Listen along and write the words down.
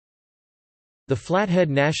The Flathead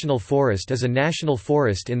National Forest is a national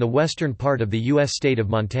forest in the western part of the U.S. state of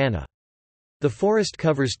Montana. The forest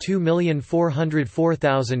covers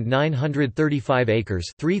 2,404,935 acres,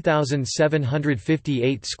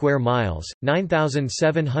 3,758 square miles,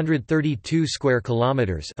 9,732 square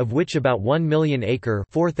kilometers, of which about 1 million acre,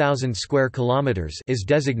 4,000 square kilometers, is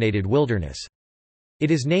designated wilderness. It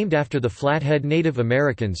is named after the Flathead Native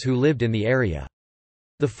Americans who lived in the area.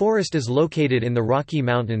 The forest is located in the Rocky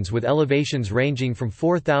Mountains with elevations ranging from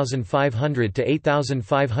 4,500 to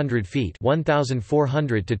 8,500 feet,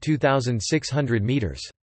 1,400 to 2,600 meters.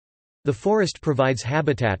 The forest provides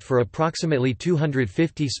habitat for approximately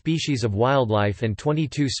 250 species of wildlife and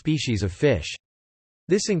 22 species of fish.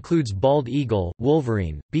 This includes bald eagle,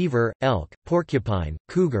 wolverine, beaver, elk, porcupine,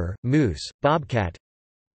 cougar, moose, bobcat,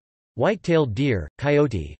 white-tailed deer,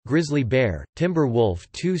 coyote, grizzly bear, timber wolf,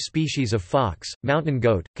 2 species of fox, mountain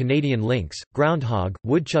goat, Canadian lynx, groundhog,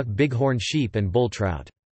 woodchuck, bighorn sheep and bull trout.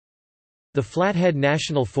 The Flathead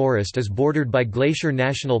National Forest is bordered by Glacier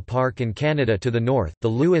National Park and Canada to the north, the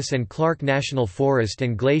Lewis and Clark National Forest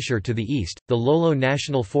and Glacier to the east, the Lolo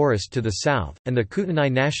National Forest to the south, and the Kootenai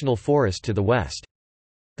National Forest to the west.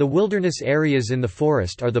 The wilderness areas in the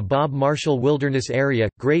forest are the Bob Marshall Wilderness Area,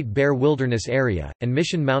 Great Bear Wilderness Area, and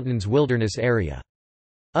Mission Mountains Wilderness Area.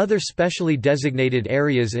 Other specially designated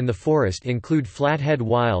areas in the forest include Flathead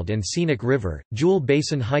Wild and Scenic River, Jewel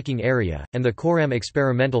Basin Hiking Area, and the Coram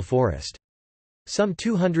Experimental Forest. Some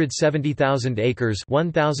 270,000 acres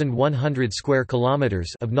 (1,100 square kilometers)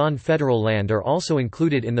 of non-federal land are also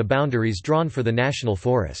included in the boundaries drawn for the national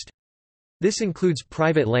forest. This includes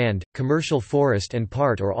private land, commercial forest and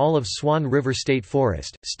part or all of Swan River State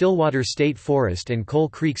Forest, Stillwater State Forest and Coal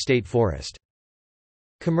Creek State Forest.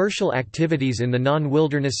 Commercial activities in the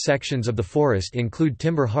non-wilderness sections of the forest include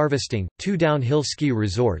timber harvesting, 2 downhill ski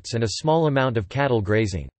resorts and a small amount of cattle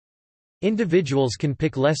grazing. Individuals can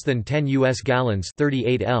pick less than 10 U.S. gallons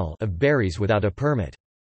 38 L of berries without a permit.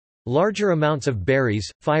 Larger amounts of berries,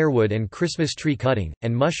 firewood and Christmas tree cutting,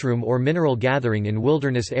 and mushroom or mineral gathering in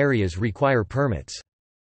wilderness areas require permits.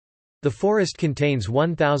 The forest contains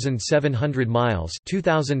 1,700 miles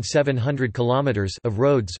 (2,700 kilometers) of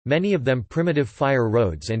roads, many of them primitive fire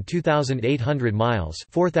roads, and 2,800 miles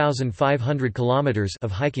 (4,500 kilometers)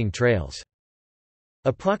 of hiking trails.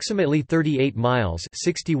 Approximately 38 miles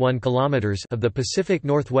 (61 kilometers) of the Pacific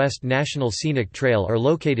Northwest National Scenic Trail are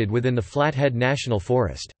located within the Flathead National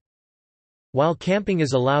Forest. While camping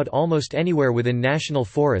is allowed almost anywhere within national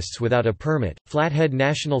forests without a permit, Flathead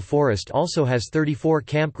National Forest also has 34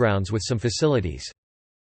 campgrounds with some facilities.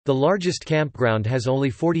 The largest campground has only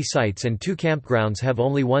 40 sites and 2 campgrounds have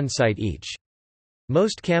only 1 site each.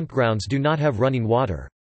 Most campgrounds do not have running water.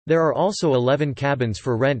 There are also 11 cabins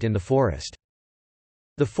for rent in the forest.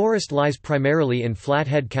 The forest lies primarily in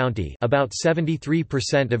Flathead County, about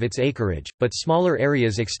 73% of its acreage, but smaller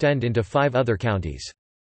areas extend into 5 other counties.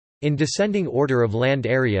 In descending order of land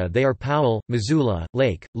area they are Powell, Missoula,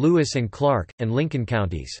 Lake, Lewis and Clark, and Lincoln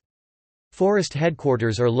counties. Forest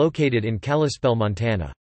headquarters are located in Kalispell,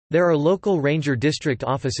 Montana. There are local ranger district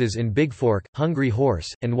offices in Big Fork, Hungry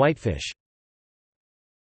Horse, and Whitefish.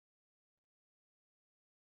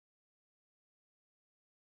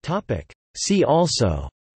 See also: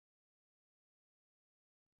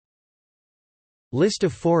 List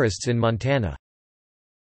of forests in Montana.